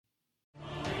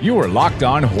You are Locked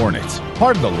On Hornets,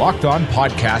 part of the Locked On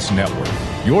Podcast Network.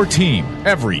 Your team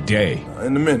every day.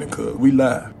 In a minute, cuz we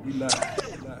live.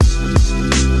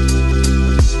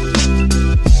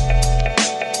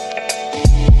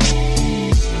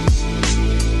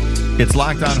 It's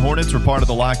Locked On Hornets. We're part of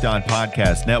the Locked On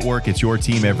Podcast Network. It's your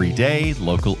team every day.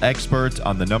 Local experts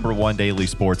on the #1 daily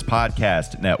sports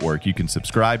podcast network. You can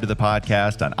subscribe to the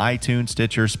podcast on iTunes,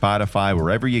 Stitcher, Spotify,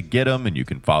 wherever you get them. And you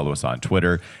can follow us on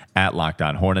Twitter at Locked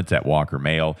On Hornets, at Walker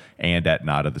Mail, and at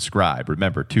Nada the Scribe.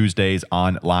 Remember, Tuesdays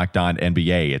on Locked On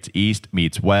NBA. It's East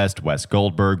meets West. Wes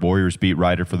Goldberg, Warriors beat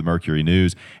writer for the Mercury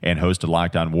News and host of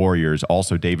Locked On Warriors.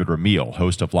 Also, David Ramil,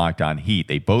 host of Locked On Heat.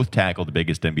 They both tackle the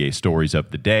biggest NBA stories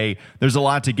of the day. There's a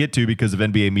lot to get to because of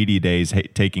NBA Media Days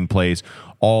taking place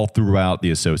all throughout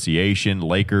the association.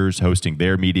 Lakers hosting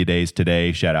their Media Days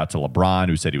today. Shout out to LeBron,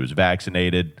 who said he was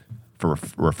vaccinated.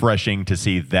 Refreshing to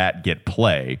see that get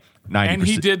play. 90%. And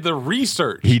he did the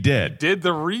research. He did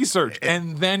the research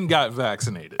and then got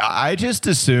vaccinated. I just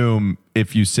assume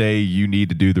if you say you need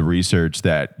to do the research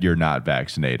that you're not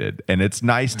vaccinated. And it's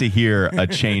nice to hear a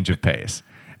change of pace.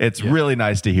 It's really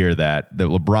nice to hear that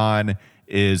LeBron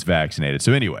is vaccinated.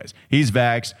 So anyways, he's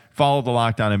vaxxed. Follow the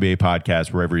Locked On NBA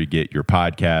podcast wherever you get your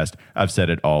podcast. I've said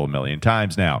it all a million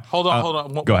times now. Hold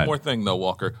on. One more thing, though,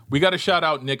 Walker. We got to shout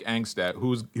out Nick Angstadt,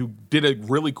 who did a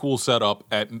really cool setup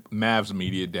at Mavs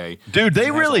Media Day. Dude,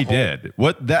 they really did.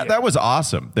 That was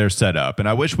awesome, their setup. And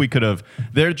I wish we could have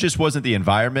 – there just wasn't the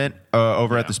environment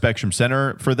over at the Spectrum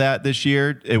Center for that this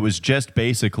year. It was just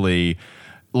basically –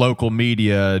 local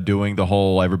media doing the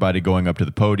whole everybody going up to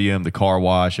the podium, the car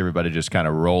wash, everybody just kind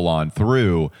of roll on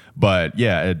through. But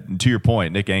yeah, to your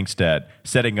point, Nick Angstadt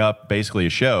setting up basically a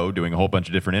show, doing a whole bunch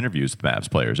of different interviews with Mavs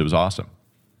players. It was awesome.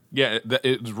 Yeah,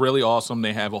 it was really awesome.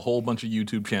 They have a whole bunch of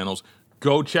YouTube channels.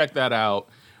 Go check that out.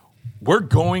 We're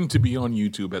going to be on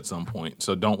YouTube at some point,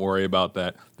 so don't worry about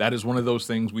that. That is one of those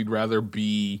things we'd rather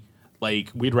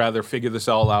figure this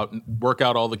all out, work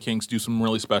out all the kinks, do some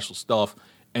really special stuff,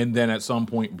 and then at some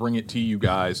point bring it to you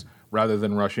guys rather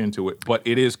than rush into it. But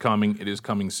it is coming. It is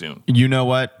coming soon. You know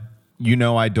what?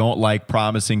 I don't like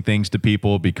promising things to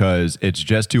people because it's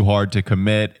just too hard to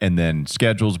commit and then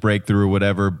schedules break through or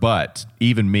whatever. But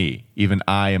even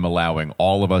I am allowing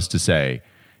all of us to say,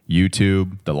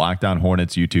 YouTube, the Locked On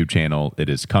Hornets YouTube channel, it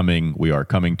is coming. We are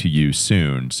coming to you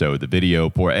soon. So the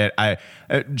video I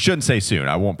shouldn't say soon.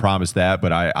 I won't promise that,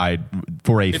 but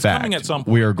it's fact, coming at some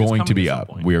point. We are going to be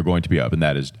up. We are going to be up, and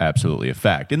that is absolutely a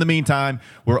fact. In the meantime,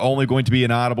 we're only going to be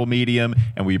an audible medium,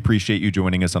 and we appreciate you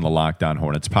joining us on the Locked On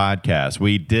Hornets podcast.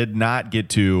 We did not get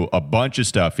to a bunch of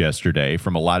stuff yesterday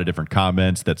from a lot of different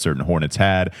comments that certain Hornets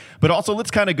had, but also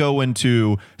let's kind of go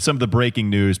into some of the breaking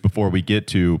news before we get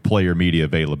to player media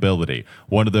availability.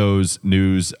 One of those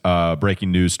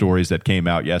breaking news stories that came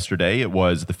out yesterday, it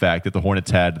was the fact that the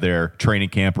Hornets had their training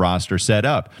camp roster set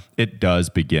up. It does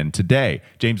begin today.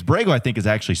 James Borrego, I think, is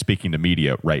actually speaking to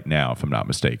media right now, if I'm not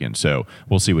mistaken. So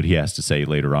we'll see what he has to say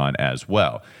later on as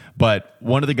well. But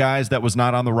one of the guys that was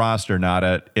not on the roster,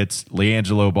 it's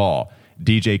LiAngelo Ball.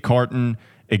 DJ Carton,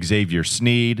 Xavier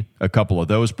Sneed, a couple of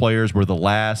those players were the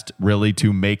last really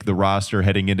to make the roster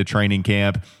heading into training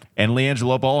camp. And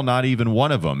LiAngelo Ball, not even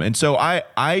one of them. And so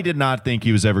I did not think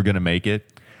he was ever going to make it.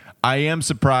 I am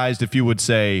surprised if you would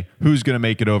say who's going to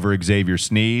make it over Xavier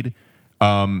Sneed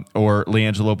or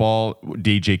LiAngelo Ball,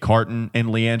 DJ Carton and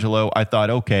LiAngelo. I thought,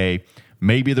 okay,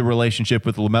 maybe the relationship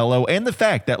with LaMelo and the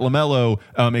fact that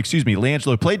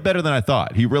LiAngelo played better than I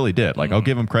thought. He really did. I'll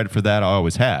give him credit for that. I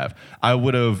always have. I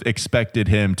would have expected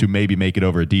him to maybe make it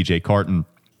over DJ Carton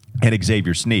and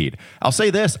Xavier Sneed. I'll say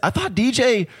this. I thought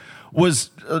DJ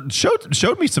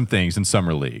showed me some things in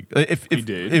Summer League.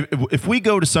 If we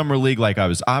go to Summer League, I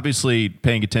was obviously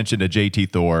paying attention to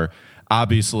JT Thor,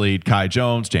 obviously Kai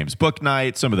Jones, James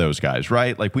Bouknight, some of those guys,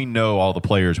 right? We know all the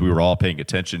players we were all paying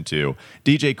attention to.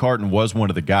 DJ Carton was one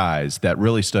of the guys that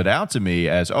really stood out to me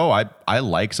as, I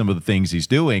like some of the things he's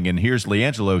doing. And here's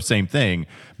LiAngelo, same thing,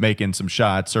 making some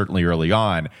shots certainly early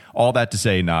on. All that to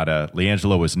say,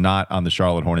 LiAngelo was not on the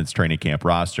Charlotte Hornets training camp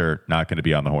roster, not going to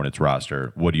be on the Hornets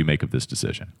roster. What do you make of this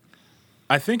decision?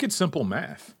 I think it's simple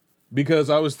math because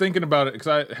I was thinking about it because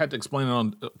I had to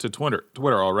explain it to Twitter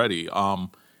already.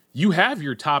 You have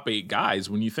your top 8 guys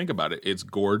when you think about it. It's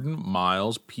Gordon,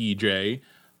 Miles, PJ,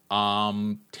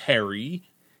 Terry.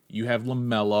 You have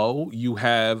LaMelo. You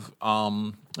have,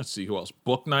 let's see who else.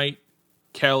 Bouknight,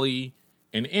 Kelly,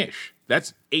 and Ish.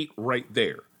 That's 8 right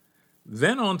there.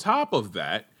 Then on top of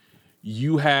that,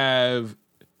 you have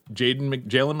Jalen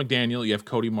McDaniel. You have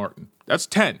Cody Martin. That's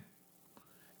 10.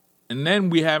 And then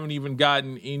we haven't even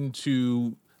gotten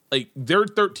into like there are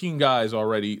 13 guys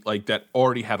already like that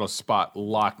already had a spot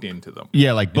locked into them.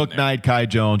 Yeah, like Book Knight, Kai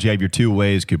Jones. You have your two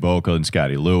ways, Kuboka and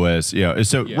Scotty Lewis.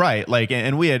 Right, like,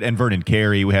 and we had Vernon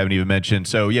Carey. We haven't even mentioned.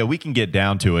 So yeah, we can get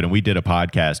down to it, and we did a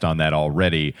podcast on that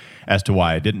already as to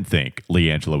why I didn't think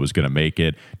LiAngelo was going to make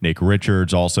it. Nick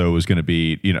Richards also was going to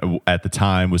be, at the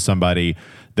time was somebody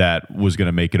that was going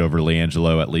to make it over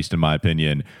LiAngelo, at least in my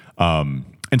opinion.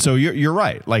 And so you're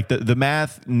right. Like the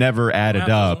math never added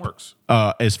up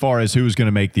as far as who was going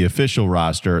to make the official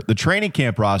roster. The training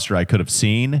camp roster I could have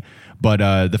seen,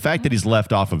 but the fact that he's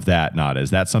left off of that,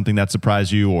 is that something that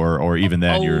surprised you, or even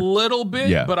then a little bit?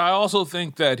 Yeah. But I also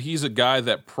think that he's a guy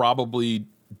that probably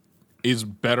is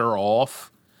better off.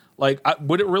 Like,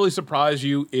 would it really surprise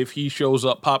you if he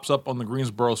pops up on the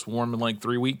Greensboro Swarm in like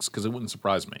 3 weeks? Because it wouldn't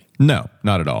surprise me. No,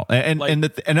 not at all. And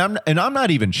I'm not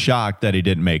even shocked that he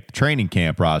didn't make the training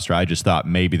camp roster. I just thought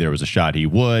maybe there was a shot he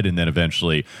would, and then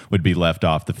eventually would be left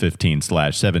off the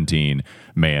 15/17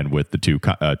 man with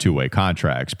the two-way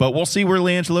contracts. But we'll see where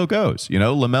LiAngelo goes.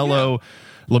 LaMelo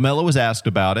was asked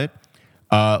about it.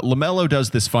 LaMelo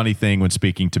does this funny thing when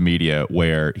speaking to media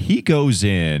where he goes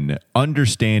in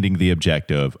understanding the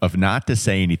objective of not to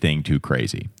say anything too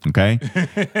crazy. Okay.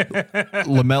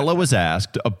 LaMelo was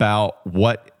asked about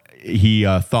what he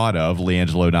thought of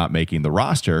LiAngelo not making the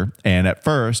roster. And at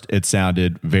first it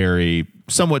sounded very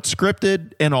somewhat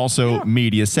scripted and also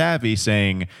media savvy,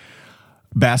 saying,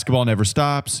 basketball never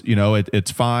stops.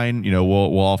 It's fine.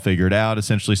 We'll all figure it out.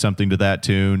 Essentially something to that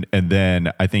tune. And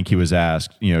then I think he was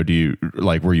asked,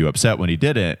 were you upset when he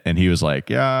did it? And he was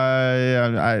like,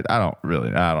 I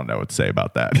don't know what to say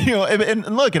about that.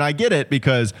 And look, and I get it,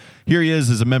 because here he is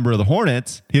as a member of the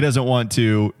Hornets. He doesn't want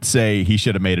to say he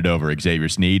should have made it over Xavier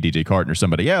Sneed, DJ Carton, or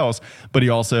somebody else, but he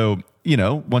also,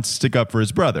 wants to stick up for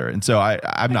his brother. And so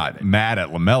I'm not mad at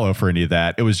LaMelo for any of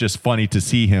that. It was just funny to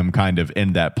see him kind of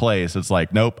in that place. It's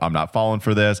like, nope, I'm not falling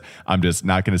for this. I'm just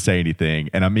not going to say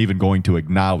anything. And I'm even going to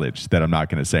acknowledge that I'm not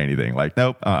going to say anything. Like,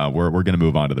 nope, we're going to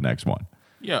move on to the next one.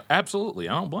 Yeah, absolutely.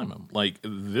 I don't blame him. Like,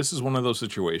 this is one of those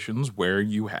situations where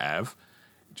you have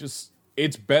just,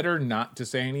 it's better not to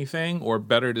say anything, or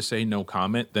better to say no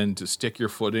comment, than to stick your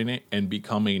foot in it and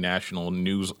become a national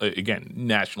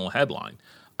headline.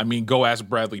 I mean, go ask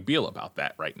Bradley Beal about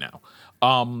that right now.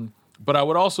 But I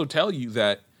would also tell you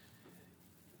that,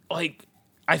 like,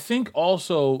 I think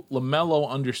also LaMelo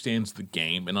understands the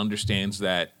game and understands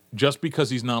that just because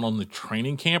he's not on the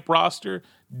training camp roster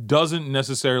doesn't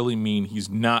necessarily mean he's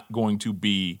not going to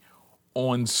be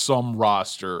on some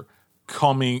roster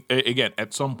coming, again,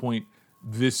 at some point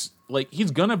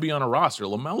he's going to be on a roster.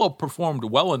 LaMelo performed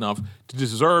well enough to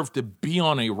deserve to be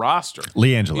on a roster.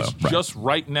 LiAngelo. Just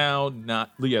right now,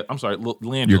 not Leah. I'm sorry,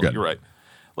 LiAngelo. You're right.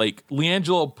 Like,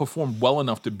 LiAngelo performed well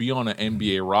enough to be on an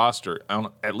NBA roster,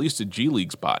 on at least a G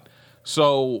League spot.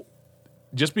 So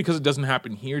just because it doesn't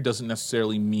happen here doesn't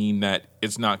necessarily mean that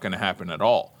it's not going to happen at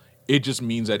all. It just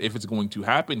means that if it's going to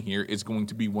happen here, it's going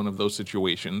to be one of those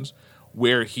situations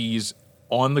where he's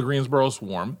on the Greensboro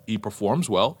Swarm, he performs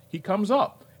well, he comes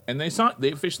up, and they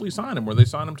officially sign him, or they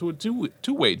sign him to a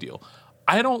two-way deal.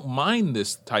 I don't mind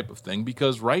this type of thing,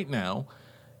 because right now,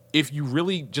 if you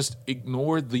really just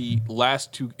ignore the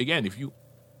last two, again, if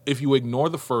you ignore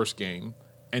the first game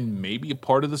and maybe a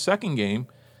part of the second game,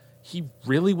 he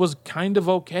really was kind of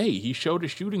okay. He showed a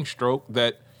shooting stroke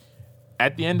that,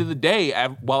 at the end of the day,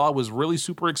 while I was really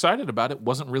super excited about it,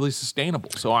 wasn't really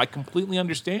sustainable. So I completely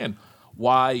understand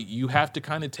why you have to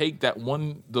kind of take that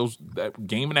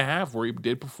game and a half where he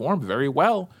did perform very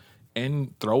well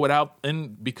and throw it out,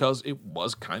 and because it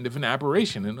was kind of an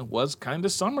aberration and it was kind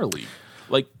of summer league.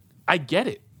 Like, I get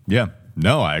it. Yeah.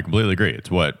 No, I completely agree. It's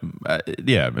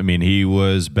I mean, he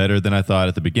was better than I thought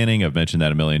at the beginning. I've mentioned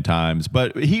that a million times,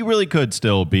 but he really could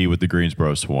still be with the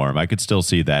Greensboro Swarm. I could still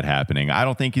see that happening. I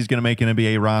don't think he's going to make an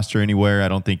NBA roster anywhere. I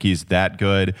don't think he's that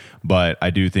good, but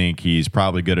I do think he's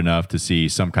probably good enough to see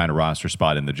some kind of roster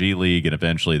spot in the G League, and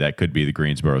eventually that could be the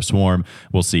Greensboro Swarm.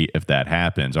 We'll see if that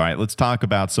happens. All right, let's talk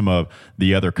about some of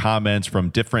the other comments from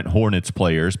different Hornets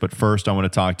players, but first I want to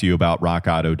talk to you about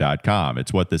RockAuto.com.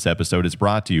 It's what this episode is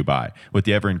brought to you by. With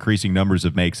the ever-increasing numbers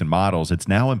of makes and models, it's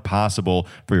now impossible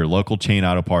for your local chain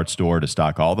auto parts store to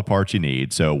stock all the parts you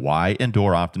need. So why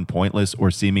endure often pointless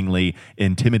or seemingly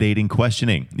intimidating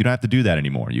questioning? You don't have to do that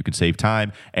anymore. You can save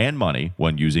time and money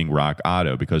when using Rock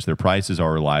Auto, because their prices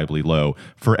are reliably low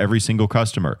for every single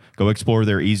customer. Go explore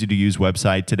their easy-to-use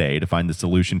website today to find the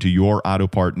solution to your auto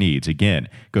part needs. Again,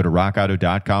 go to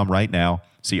rockauto.com right now.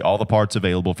 See all the parts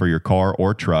available for your car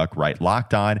or truck, right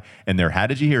Locked On in their How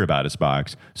Did You Hear About Us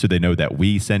box, so they know that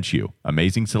we sent you.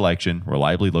 Amazing selection,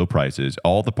 reliably low prices,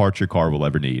 all the parts your car will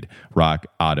ever need.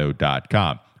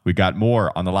 RockAuto.com. We got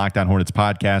more on the Locked On Hornets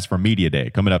podcast from Media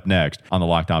Day coming up next on the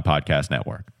Locked On Podcast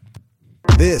Network.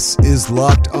 This is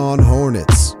Locked On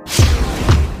Hornets.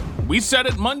 We said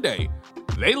it Monday.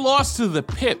 They lost to the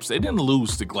Pips. They didn't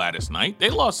lose to Gladys Knight. They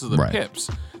lost to the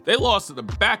Pips. They lost to the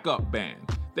backup band.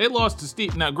 They lost to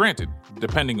Steve. Now, granted,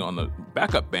 depending on the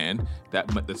backup band,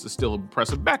 that's a still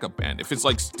impressive backup band. If it's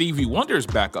like Stevie Wonder's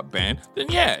backup band, then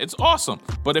yeah, it's awesome.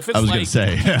 But if it's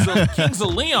like Kings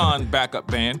of Leon backup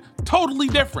band, totally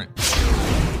different.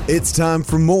 It's time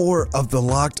for more of the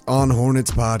Locked On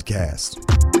Hornets podcast.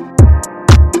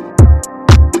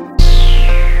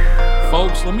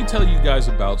 Folks, let me tell you guys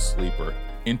about Sleeper.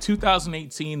 In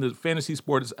 2018, the fantasy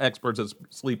sports experts at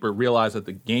Sleeper realized that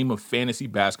the game of fantasy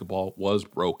basketball was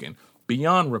broken,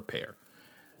 beyond repair.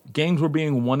 Games were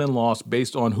being won and lost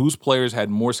based on whose players had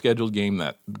more scheduled games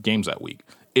that week.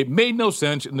 It made no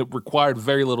sense and it required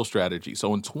very little strategy.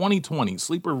 So in 2020,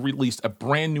 Sleeper released a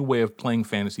brand new way of playing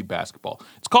fantasy basketball.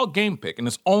 It's called Game Pick, and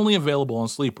it's only available on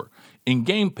Sleeper. In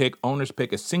Game Pick, owners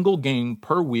pick a single game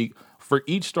per week for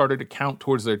each starter to count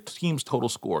towards their team's total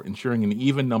score, ensuring an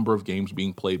even number of games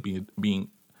being played being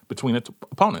between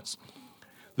opponents.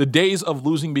 The days of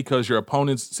losing because your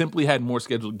opponents simply had more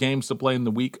scheduled games to play in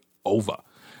the week, over.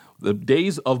 The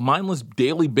days of mindless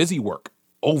daily busy work,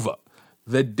 over.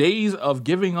 The days of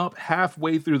giving up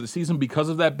halfway through the season because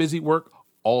of that busy work,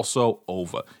 also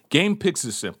over. Game Picks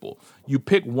is simple. You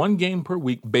pick one game per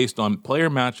week based on player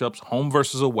matchups, home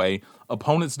versus away,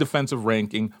 opponent's defensive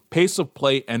ranking, pace of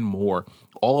play, and more.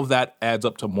 All of that adds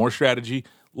up to more strategy,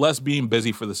 less being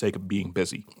busy for the sake of being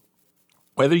busy.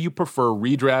 Whether you prefer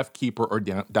redraft, keeper, or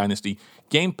dynasty,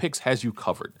 Game Picks has you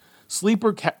covered.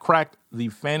 Sleeper cracked the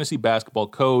fantasy basketball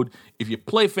code. If you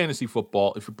play fantasy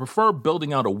football, if you prefer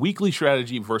building out a weekly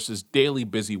strategy versus daily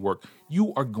busy work,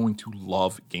 you are going to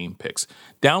love Game Picks.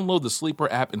 Download the Sleeper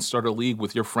app and start a league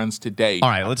with your friends today. All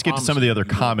right, let's get to some of the other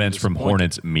comments from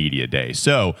Hornets Media Day.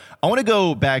 So I want to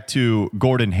go back to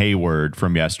Gordon Hayward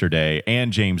from yesterday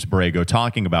and James Borrego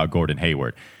talking about Gordon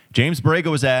Hayward. James Borrego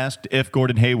was asked if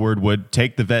Gordon Hayward would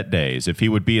take the vet days, if he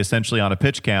would be essentially on a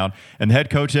pitch count, and the head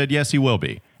coach said, yes, he will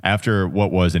be. After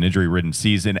what was an injury-ridden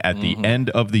season at the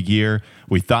end of the year,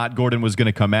 we thought Gordon was going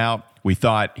to come out. We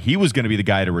thought he was going to be the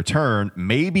guy to return.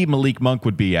 Maybe Malik Monk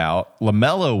would be out.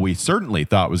 LaMelo, we certainly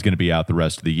thought was going to be out the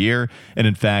rest of the year. And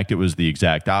in fact, it was the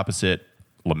exact opposite.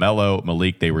 LaMelo,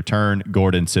 Malik, they return.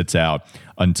 Gordon sits out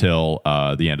until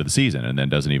the end of the season and then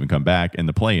doesn't even come back in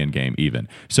the play-in game even.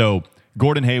 So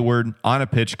Gordon Hayward on a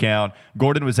pitch count.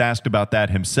 Gordon was asked about that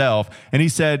himself, and he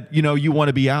said, you know, you want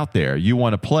to be out there. You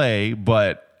want to play,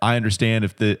 but I understand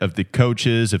if the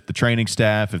coaches, if the training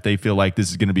staff, if they feel like this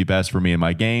is going to be best for me in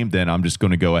my game, then I'm just going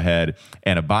to go ahead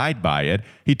and abide by it.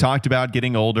 He talked about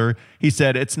getting older. He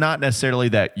said it's not necessarily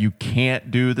that you can't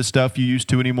do the stuff you used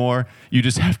to anymore. You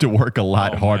just have to work a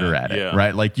lot harder at it,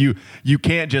 right? Like you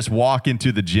can't just walk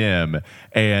into the gym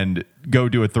and go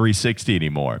do a 360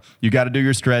 anymore. You got to do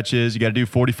your stretches. You got to do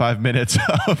 45 minutes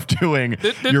of doing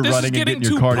your running and getting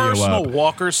your cardio personal, up.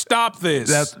 Walker, stop this.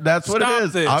 That's what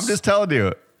it is. I'm just telling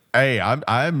you. Hey,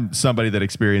 I'm somebody that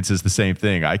experiences the same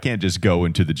thing. I can't just go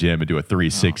into the gym and do a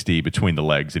 360 between the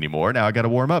legs anymore. Now I got to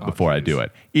warm up before I do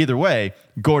it. Either way,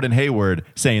 Gordon Hayward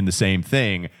saying the same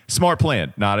thing. Smart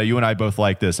plan. Nada, you and I both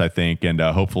like this, I think, and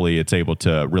hopefully it's able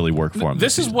to really work for him.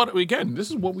 This is what we've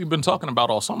been talking about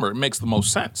all summer. It makes the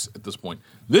most sense at this point.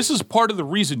 This is part of the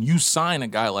reason you sign a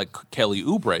guy like Kelly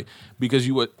Oubre, because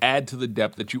you would add to the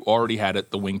depth that you already had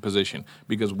at the wing position.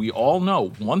 Because we all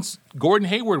know once Gordon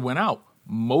Hayward went out,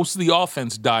 most of the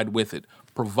offense died with it.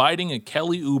 Providing a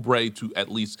Kelly Oubre to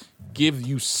at least give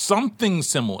you something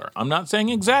similar. I'm not saying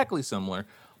exactly similar,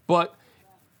 but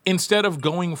instead of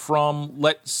going from,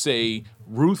 let's say,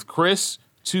 Ruth Chris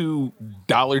to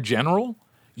Dollar General,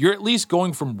 you're at least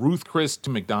going from Ruth Chris to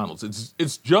McDonald's.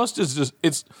 It's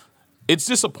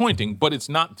disappointing, but it's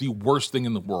not the worst thing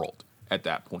in the world at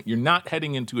that point. You're not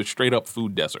heading into a straight-up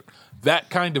food desert. That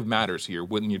kind of matters here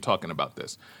when you're talking about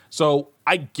this. So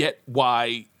I get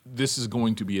why this is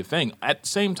going to be a thing. At the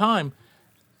same time,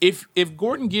 if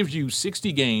Gordon gives you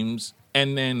 60 games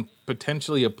and then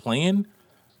potentially a play-in,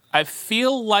 I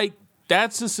feel like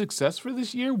that's a success for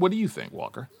this year. What do you think,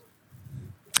 Walker?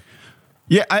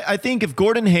 Yeah, I think if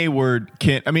Gordon Hayward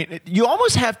can, I mean, you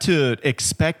almost have to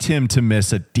expect him to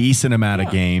miss a decent amount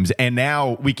of games. And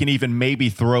now we can even maybe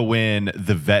throw in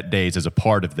the vet days as a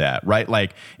part of that, right?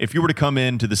 Like if you were to come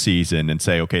into the season and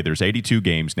say, okay, there's 82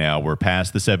 games now. We're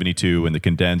past the 72 in the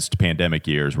condensed pandemic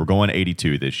years. We're going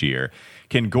 82 this year.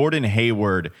 Can Gordon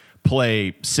Hayward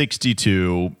play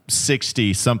 62,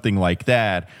 60, something like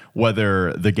that,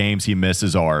 whether the games he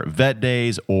misses are vet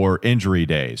days or injury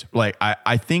days. Like,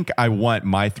 I think I want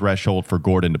my threshold for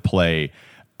Gordon to play.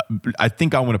 I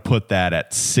think I want to put that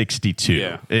at 62.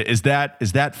 Yeah. Is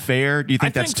that fair? Do you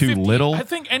think that's too little? I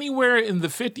think anywhere in the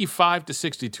 55 to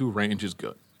 62 range is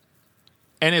good.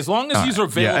 And as long as these are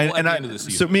available at the end of the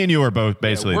season. So me and you are both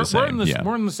basically the same.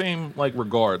 We're in the same like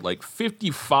regard, like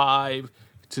 55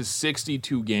 to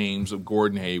 62 games of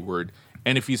Gordon Hayward.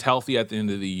 And if he's healthy at the end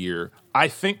of the year, I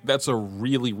think that's a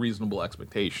really reasonable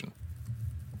expectation.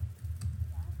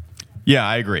 Yeah,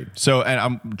 I agree. So, and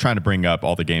I'm trying to bring up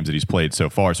all the games that he's played so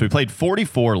far. So he played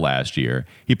 44 last year.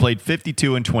 He played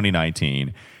 52 in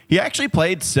 2019. He actually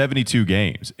played 72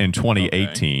 games in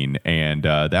 2018, and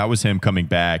that was him coming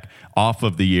back off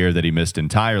of the year that he missed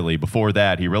entirely. Before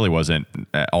that, he really wasn't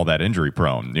all that injury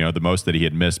prone. You know, the most that he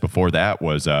had missed before that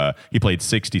was he played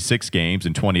 66 games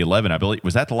in 2011. I believe,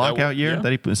 was that the lockout year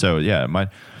that he? So yeah,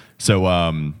 So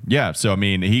I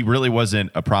mean, he really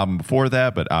wasn't a problem before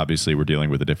that, but obviously we're dealing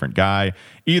with a different guy.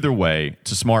 Either way,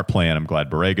 it's a smart plan. I'm glad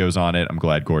Borrego's on it. I'm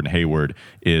glad Gordon Hayward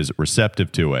is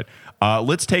receptive to it.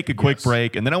 Let's take a quick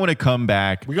break, and then I want to come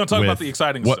back. We're going to talk about the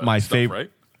exciting stuff,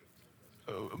 right?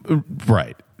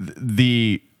 Right.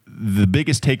 The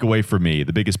biggest takeaway for me,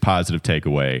 the biggest positive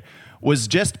takeaway, was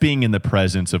just being in the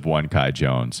presence of one Kai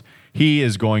Jones. He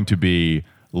is going to be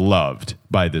loved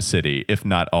by the city, if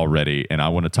not already. And I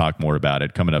want to talk more about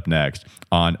it coming up next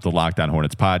on the Locked On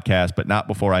Hornets podcast, but not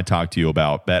before I talk to you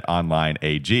about BetOnline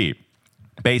AG.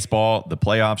 Baseball, the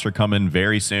playoffs are coming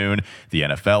very soon. The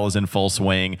NFL is in full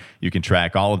swing. You can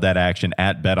track all of that action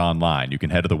at BetOnline. You can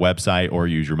head to the website or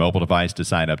use your mobile device to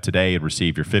sign up today and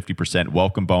receive your 50%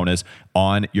 welcome bonus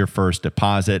on your first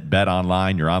deposit.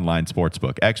 BetOnline, your online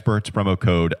sportsbook experts. Promo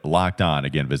code Locked On.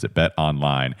 Again, visit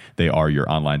BetOnline. They are your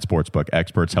online sportsbook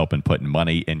experts, helping putting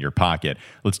money in your pocket.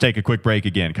 Let's take a quick break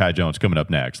again. Kai Jones coming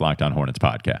up next. Locked On Hornets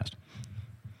podcast.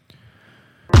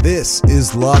 This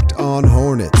is Locked On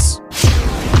Hornets.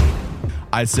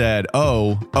 I said,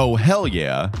 oh, hell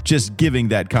yeah, just giving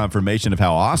that confirmation of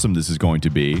how awesome this is going to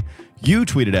be. You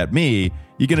tweeted at me,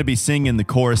 you're going to be singing the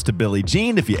chorus to Billie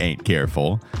Jean if you ain't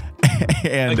careful.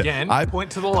 And again, I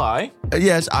point to the lie.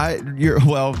 Yes,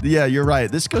 you're right.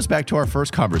 This goes back to our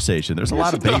first conversation. There's a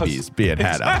lot of babies being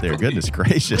had out there. Goodness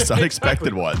gracious,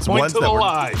 unexpected ones. Point ones to that the were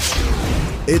lie.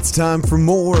 It's time for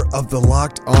more of the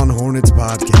Locked On Hornets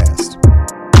podcast.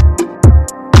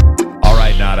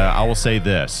 Nada, I will say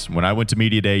this. When I went to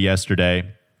Media Day yesterday,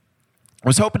 I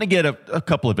was hoping to get a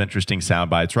couple of interesting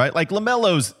sound bites, right? Like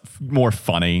LaMelo's more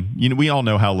funny. You know, we all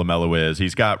know how LaMelo is.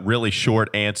 He's got really short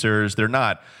answers. They're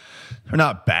not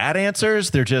bad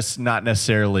answers. They're just not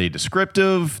necessarily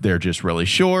descriptive. They're just really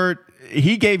short.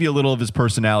 He gave you a little of his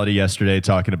personality yesterday,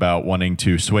 talking about wanting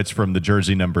to switch from the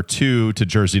jersey number 2 to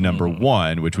jersey number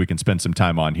 1, which we can spend some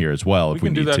time on here as well if we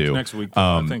need to. We can do that next week.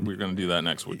 I think we're going to do that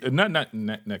next week. Not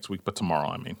next week, but tomorrow,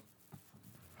 I mean.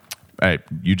 All right,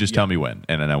 you just tell me when,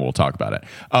 and then we'll talk about it.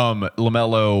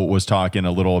 LaMelo was talking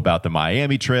a little about the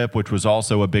Miami trip, which was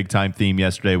also a big-time theme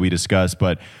yesterday we discussed.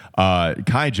 But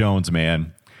Kai Jones,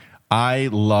 man, I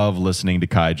love listening to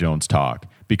Kai Jones talk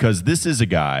because this is a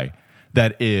guy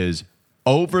that is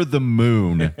over the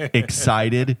moon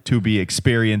excited to be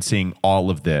experiencing all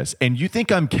of this. And you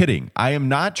think I'm kidding. I am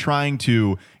not trying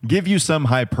to give you some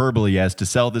hyperbole as to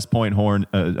sell this point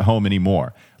home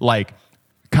anymore. Like,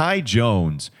 Kai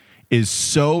Jones is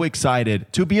so excited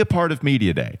to be a part of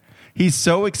Media Day. He's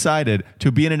so excited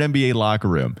to be in an NBA locker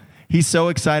room. He's so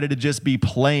excited to just be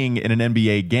playing in an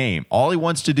NBA game. All he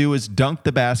wants to do is dunk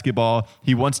the basketball.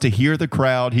 He wants to hear the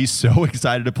crowd. He's so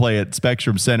excited to play at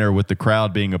Spectrum Center with the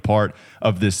crowd being a part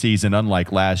of this season,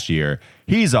 unlike last year.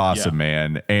 He's awesome,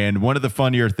 man. And one of the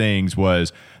funnier things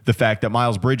was the fact that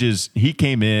Miles Bridges, he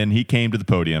came to the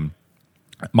podium.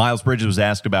 Miles Bridges was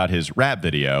asked about his rap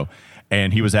video,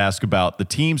 and he was asked about the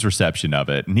team's reception of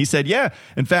it. And he said, yeah,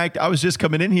 in fact, I was just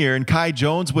coming in here and Kai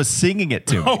Jones was singing it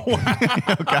to me. Oh,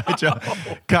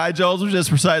 wow. Kai Jones was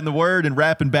just reciting the word and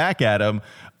rapping back at him.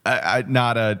 I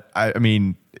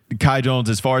mean, Kai Jones,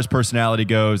 as far as personality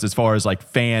goes, as far as like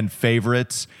fan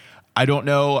favorites, I don't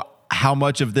know how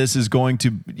much of this is going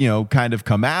to, kind of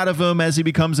come out of him as he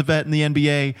becomes a vet in the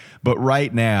NBA. But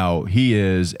right now, he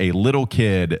is a little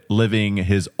kid living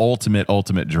his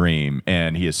ultimate dream,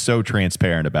 and he is so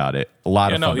transparent about it. A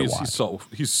lot of fun to watch.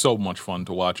 He's so much fun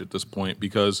to watch at this point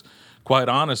because, quite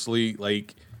honestly,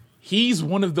 like, he's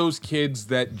one of those kids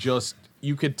that just,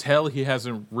 you could tell he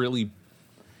hasn't really,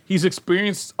 he's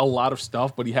experienced a lot of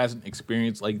stuff, but he hasn't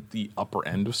experienced like the upper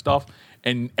end of stuff,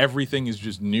 and everything is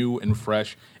just new and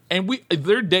fresh. And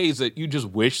there are days that you just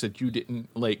wish that you didn't,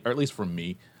 like, or at least for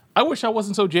me, I wish I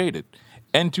wasn't so jaded.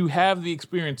 And to have the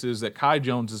experiences that Kai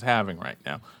Jones is having right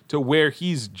now, to where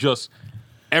he's just,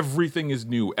 everything is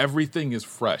new, everything is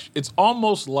fresh. It's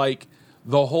almost like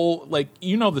the whole, like,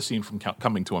 you know the scene from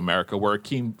Coming to America where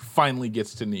Akeem finally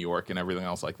gets to New York and everything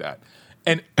else like that.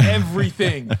 And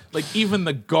everything, like even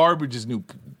the garbage is new.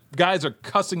 Guys are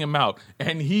cussing him out.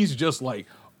 And he's just like,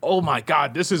 oh my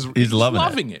God, he's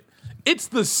loving it. It's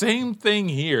the same thing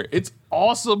here. It's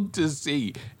awesome to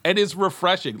see. And it's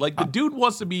refreshing. Like, the dude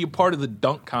wants to be a part of the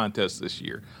dunk contest this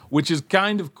year, which is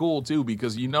kind of cool, too,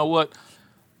 because you know what?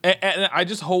 And I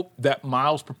just hope that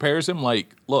Miles prepares him.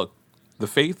 Like, look, the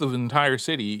faith of an entire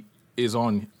city is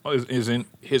in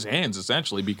his hands,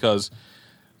 essentially, because,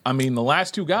 I mean, the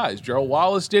last two guys, Gerald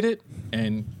Wallace did it,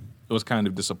 and it was kind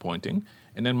of disappointing.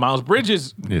 And then Miles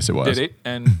Bridges did it,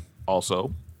 and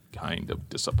also kind of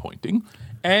disappointing.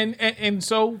 And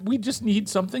so we just need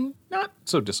something not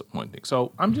so disappointing.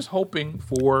 So I'm just hoping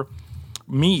for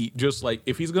me, just like,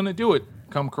 if he's going to do it,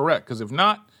 come correct. Because if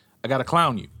not, I got to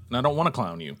clown you. And I don't want to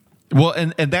clown you. Well,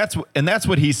 and that's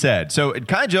what he said. So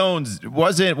Kai Jones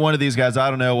wasn't one of these guys.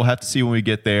 I don't know. We'll have to see when we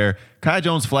get there. Kai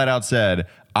Jones flat out said,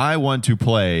 I want to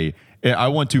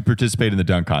participate in the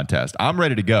dunk contest. I'm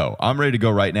ready to go. I'm ready to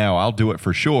go right now. I'll do it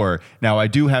for sure. Now, I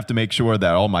do have to make sure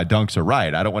that all my dunks are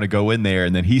right. I don't want to go in there.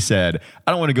 And then he said,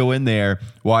 I don't want to go in there,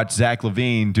 watch Zach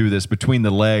LaVine do this between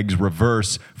the legs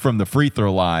reverse from the free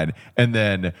throw line, and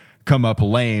then come up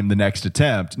lame the next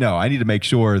attempt. No, I need to make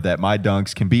sure that my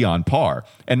dunks can be on par.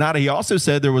 And Nada, he also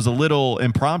said there was a little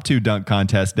impromptu dunk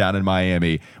contest down in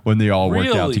Miami when they all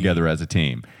worked out together as a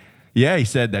team. Yeah, he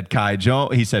said that Kai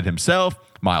Jones, he said himself,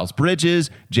 Miles Bridges,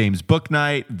 James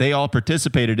Bouknight, they all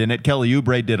participated in it. Kelly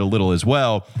Oubre did a little as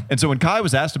well. And so when Kai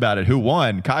was asked about it, who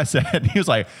won, Kai said, he was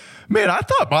like, man, I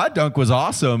thought my dunk was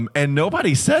awesome, and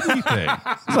nobody said anything.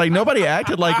 It's like nobody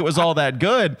acted like it was all that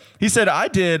good. He said, I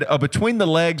did a between the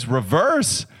legs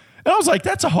reverse. And I was like,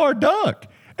 that's a hard dunk.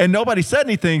 And nobody said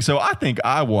anything, so I think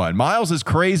I won. Miles is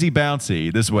crazy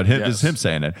bouncy. This is what this is him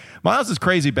saying it. Miles is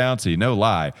crazy bouncy, no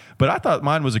lie. But I thought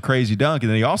mine was a crazy dunk.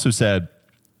 And then he also said,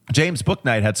 James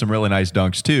Bouknight had some really nice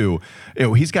dunks too.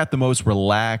 He's got the most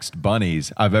relaxed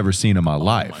bunnies I've ever seen in my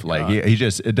life. Like he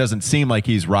just, it doesn't seem like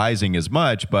he's rising as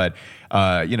much, but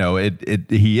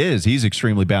he's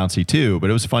extremely bouncy too. But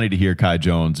it was funny to hear Kai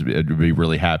Jones be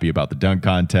really happy about the dunk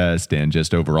contest and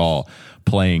just overall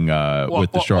playing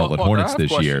with the Charlotte Hornets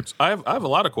this year. I have a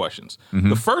lot of questions. Mm-hmm.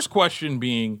 The first question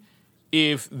being,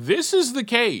 if this is the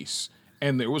case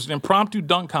and there was an impromptu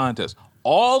dunk contest,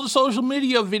 all the social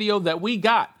media video that we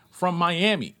got from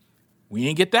Miami, we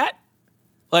ain't get that?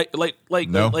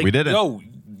 No, we didn't. Yo,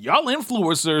 y'all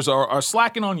influencers are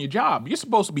slacking on your job. You're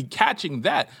supposed to be catching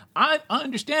that. I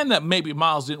understand that maybe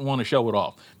Miles didn't want to show it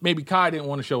off. Maybe Kai didn't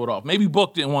want to show it off. Maybe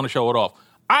Book didn't want to show it off.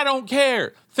 I don't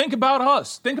care. Think about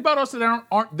us. Think about us that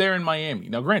aren't there in Miami.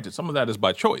 Now, granted, some of that is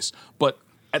by choice. But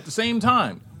at the same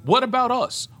time, what about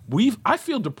us? I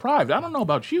feel deprived. I don't know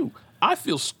about you. I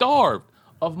feel starved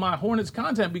of my Hornets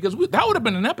content because that would have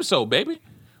been an episode, baby.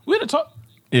 We'd have talked.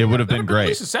 It would have been great. At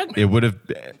least a segment. It would have.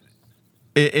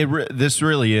 This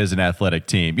really is an athletic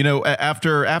team.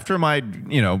 After my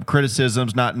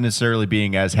criticisms, not necessarily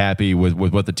being as happy with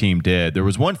what the team did, there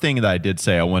was one thing that I did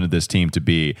say I wanted this team to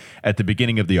be at the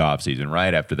beginning of the offseason,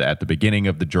 right after that, at the beginning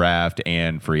of the draft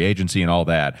and free agency and all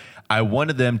that. I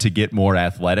wanted them to get more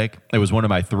athletic. It was one of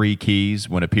my 3 keys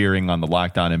when appearing on the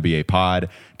Locked On NBA pod,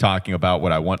 talking about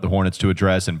what I want the Hornets to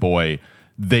address. And boy,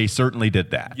 they certainly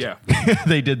did that. Yeah.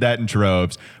 They did that in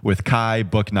droves with Kai,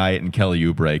 Bouknight, and Kelly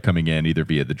Oubre coming in either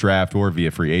via the draft or via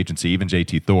free agency. Even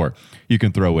JT Thor you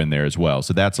can throw in there as well.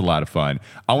 So that's a lot of fun.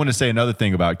 I want to say another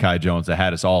thing about Kai Jones that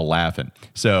had us all laughing.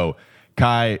 So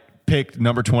Kai picked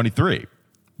number 23,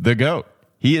 the GOAT.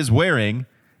 He is wearing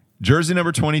jersey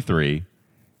number 23.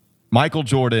 Michael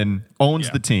Jordan owns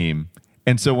the team.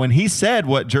 And so when he said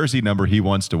what jersey number he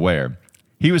wants to wear,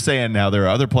 he was saying now there are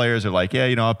other players who are like,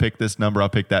 I'll pick this number, I'll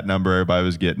pick that number, everybody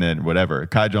was getting it, whatever.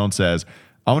 Kai Jones says,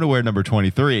 I want to wear number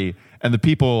 23. And the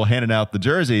people handing out the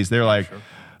jerseys, they're like, sure.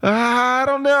 I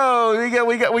don't know.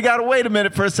 We got to wait a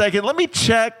minute for a second. Let me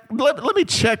check. Let me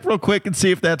check real quick and see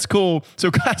if that's cool.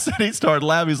 So Kai said he started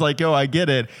laughing. He's like, I get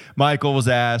it. Michael was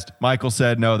asked. Michael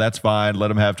said, no, that's fine. Let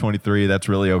him have 23. That's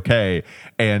really okay.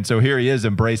 And so here he is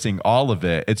embracing all of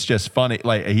it. It's just funny.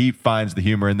 Like, he finds the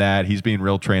humor in that. He's being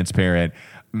real transparent.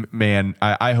 Man,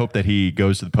 I hope that he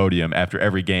goes to the podium after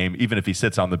every game, even if he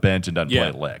sits on the bench and doesn't play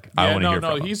a lick. I want to hear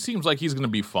from him. He seems like he's going to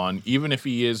be fun, even if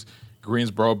he is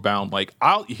Greensboro bound. Like,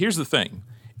 here's the thing: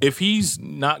 if he's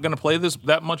not going to play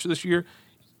that much this year,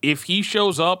 if he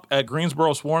shows up at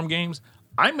Greensboro Swarm games,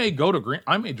 I may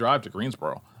drive to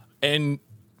Greensboro, and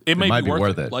it may be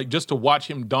worth it. Like, just to watch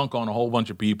him dunk on a whole bunch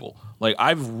of people. Like,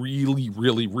 I've really,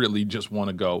 really, really just want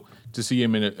to go to see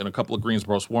him in a couple of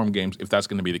Greensboro Swarm games if that's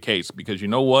going to be the case. Because you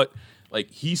know what?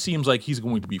 Like, he seems like he's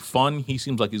going to be fun. He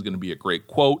seems like he's going to be a great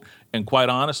quote. And quite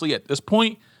honestly, at this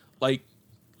point, like,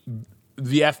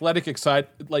 the athletic side,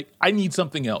 like, I need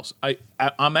something else.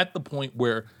 I'm at the point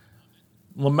where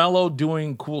LaMelo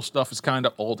doing cool stuff is kind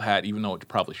of old hat, even though it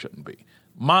probably shouldn't be.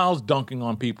 Miles dunking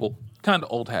on people, kind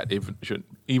of old hat,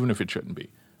 even if it shouldn't be.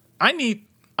 I need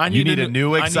a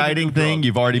new exciting thing.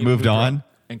 You've already moved on.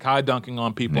 And Kai dunking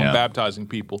on people and baptizing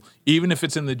people, even if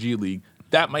it's in the G League,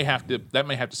 that may have to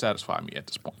satisfy me at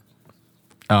this point.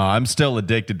 I'm still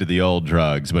addicted to the old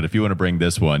drugs, but if you want to bring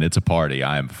this one, it's a party.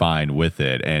 I am fine with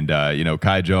it. And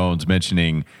Kai Jones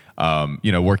mentioning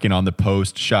working on the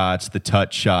post shots, the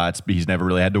touch shots, but he's never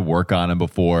really had to work on them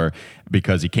before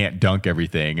because he can't dunk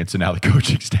everything. And so now the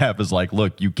coaching staff is like,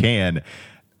 look, you can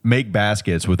make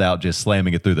baskets without just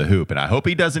slamming it through the hoop. And I hope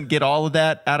he doesn't get all of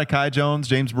that out of Kai Jones,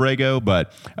 James Borrego,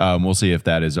 but we'll see if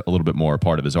that is a little bit more a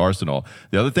part of his arsenal.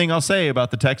 The other thing I'll say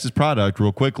about the Texas product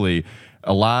real quickly,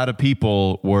 a lot of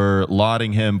people were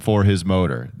lauding him for his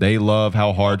motor. They love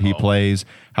how hard he plays,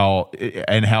 how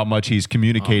much he's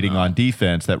communicating on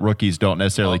defense that rookies don't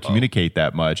necessarily communicate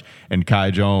that much. And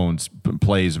Kai Jones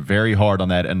plays very hard on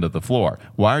that end of the floor.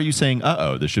 Why are you saying,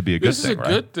 this should be a good thing, right?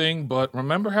 This is a good thing, but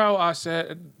remember how I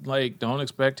said, like, don't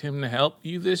expect him to help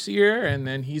you this year, and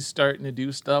then he's starting to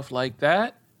do stuff like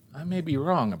that? I may be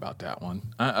wrong about that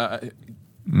one. I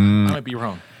might be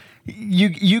wrong.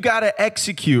 You got to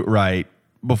execute right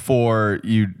before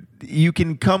you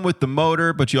can come with the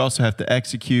motor, but you also have to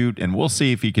execute, and we'll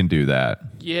see if he can do that.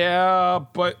 Yeah,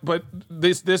 but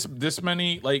this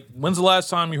many, like, when's the last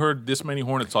time you heard this many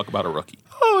Hornets talk about a rookie?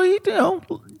 Oh,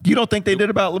 you don't think they did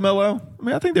about LaMelo? I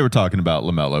mean, I think they were talking about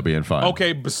LaMelo being fine.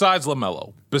 Okay, besides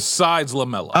LaMelo.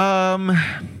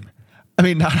 I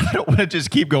mean, I don't want to just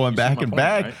keep going back and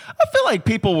back. Right? I feel like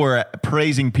people were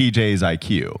praising PJ's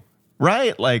IQ,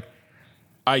 right? Like,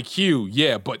 IQ,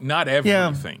 yeah, but not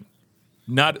everything.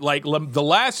 Not like the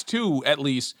last two, at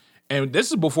least. And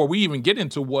this is before we even get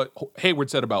into what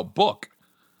Hayward said about Book.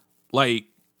 Like,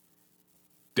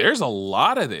 there's a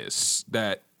lot of this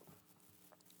that,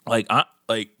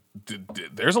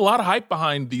 there's a lot of hype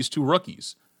behind these two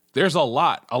rookies. There's a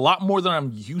lot more than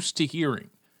I'm used to hearing.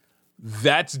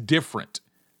 That's different.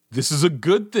 This is a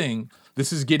good thing.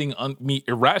 This is getting me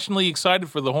irrationally excited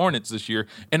for the Hornets this year,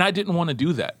 and I didn't want to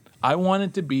do that. I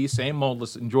wanted to be same old,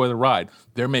 let's enjoy the ride.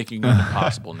 They're making it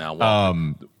impossible now.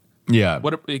 Yeah.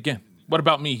 What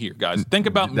about me here, guys? Think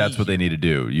about me. That's what they need to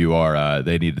do.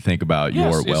 They need to think about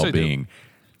your well-being.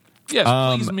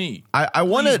 Yes, please me. I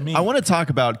want to talk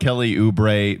about Kelly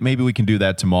Oubre. Maybe we can do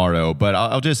that tomorrow, but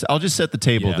I'll just set the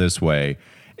table this way.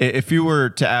 If you were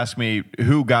to ask me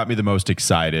who got me the most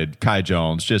excited, Kai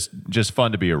Jones, just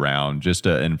fun to be around, just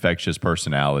an infectious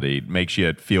personality, makes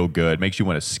you feel good, makes you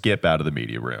want to skip out of the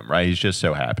media room, right? He's just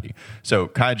so happy. So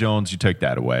Kai Jones, you took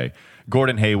that away.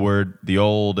 Gordon Hayward, the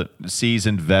old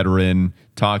seasoned veteran,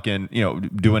 talking,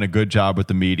 doing a good job with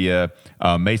the media.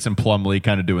 Mason Plumlee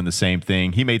kind of doing the same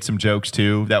thing. He made some jokes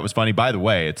too. That was funny. By the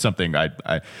way, it's something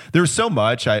there's so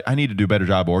much. I need to do a better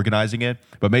job organizing it.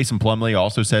 But Mason Plumlee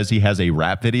also says he has a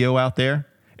rap video out there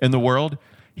in the world.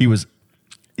 He said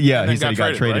he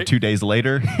got traded right? 2 days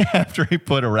later after he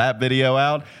put a rap video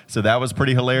out. So that was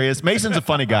pretty hilarious. Mason's a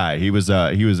funny guy. He was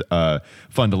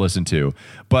fun to listen to.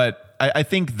 But I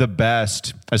think the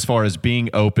best as far as being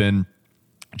open,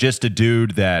 just a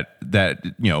dude that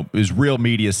is real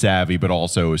media savvy, but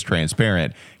also is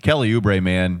transparent. Kelly Oubre,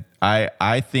 man,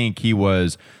 I think he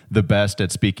was the best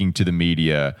at speaking to the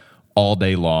media all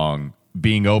day long,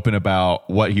 being open about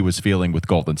what he was feeling with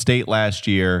Golden State last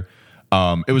year.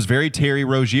 It was very Terry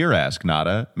Rozier-esque,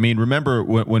 Nada. I mean, remember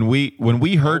when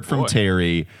we heard from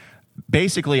Terry,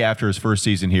 basically after his first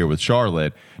season here with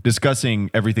Charlotte, discussing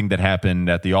everything that happened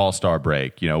at the All-Star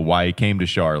break, why he came to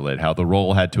Charlotte, how the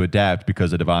role had to adapt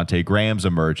because of Devontae Graham's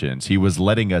emergence. He was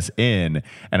letting us in,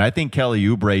 and I think Kelly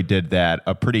Oubre did that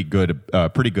a pretty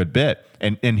good bit.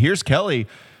 And here's Kelly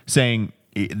saying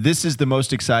this is the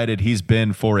most excited he's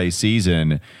been for a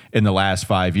season in the last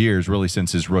 5 years, really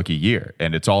since his rookie year.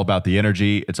 And it's all about the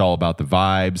energy. It's all about the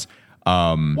vibes.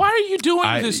 Why are you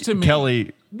doing this to me,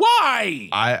 Kelly? Why?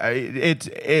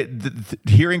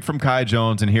 Hearing from Kai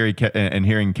Jones and hearing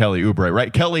Kelly Oubre,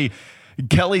 right? Kelly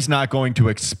Kelly's not going to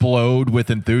explode with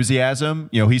enthusiasm.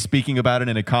 He's speaking about it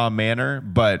in a calm manner.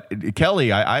 But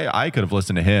Kelly, I could have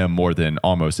listened to him more than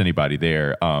almost anybody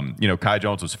there. Kai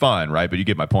Jones was fun, right? But you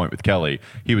get my point with Kelly.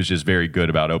 He was just very good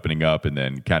about opening up and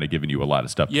then kind of giving you a lot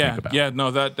of stuff to think about. Yeah,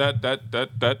 no,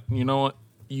 that you know what?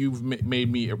 You've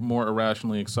made me more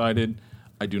irrationally excited.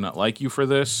 I do not like you for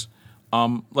this.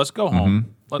 Let's go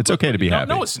home. It's okay to be happy.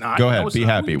 No, it's not. Go ahead, no, it's be not.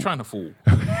 happy. Who are you trying to fool?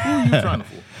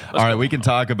 All right, we can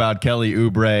talk about Kelly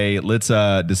Oubre. Let's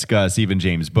discuss even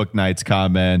James Bouknight's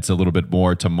comments a little bit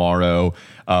more tomorrow.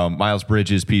 Miles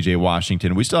Bridges, PJ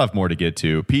Washington. We still have more to get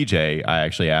to. PJ, I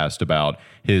actually asked about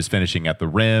his finishing at the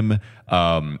rim,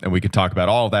 and we can talk about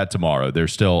all of that tomorrow.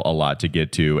 There's still a lot to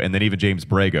get to. And then even James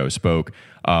Borrego spoke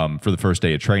for the first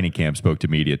day of training camp, spoke to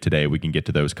media today. We can get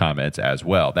to those comments as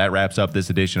well. That wraps up this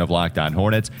edition of Locked On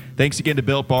Hornets. Thanks again to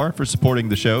Built Bar for supporting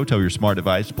the show. Tell your smart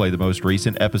device to play the most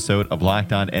recent episode of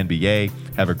Locked On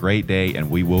NBA. Have a great day,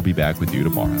 and we will be back with you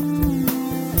tomorrow.